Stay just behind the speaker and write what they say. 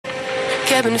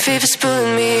cabin fever's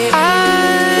pulling me.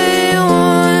 I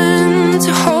want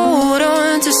to hold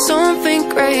on to something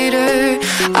greater.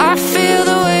 I feel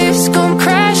the waves come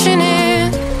crashing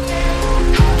in.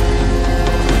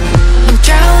 I'm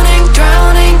drowning,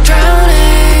 drowning,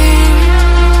 drowning.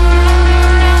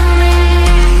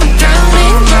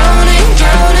 Drowning, drowning,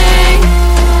 drowning.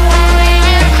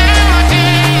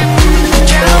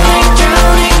 Drowning,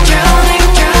 drowning, drowning,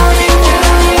 drowning,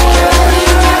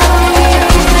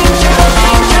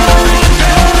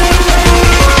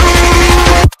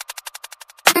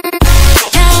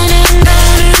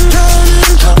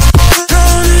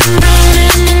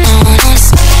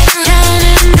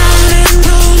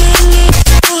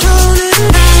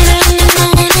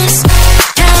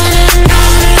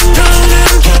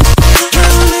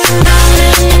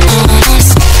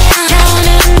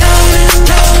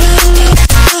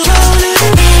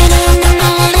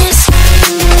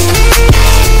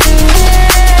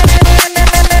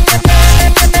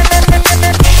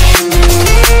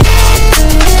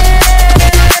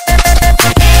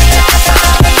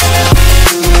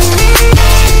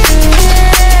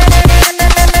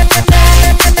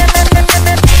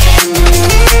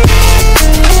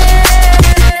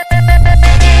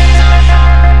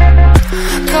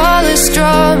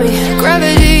 draw me,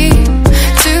 gravity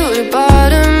to the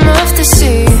bottom of the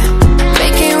sea.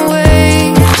 Making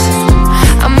waves,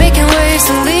 I'm making waves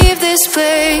to leave this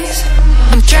place.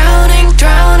 I'm drowning.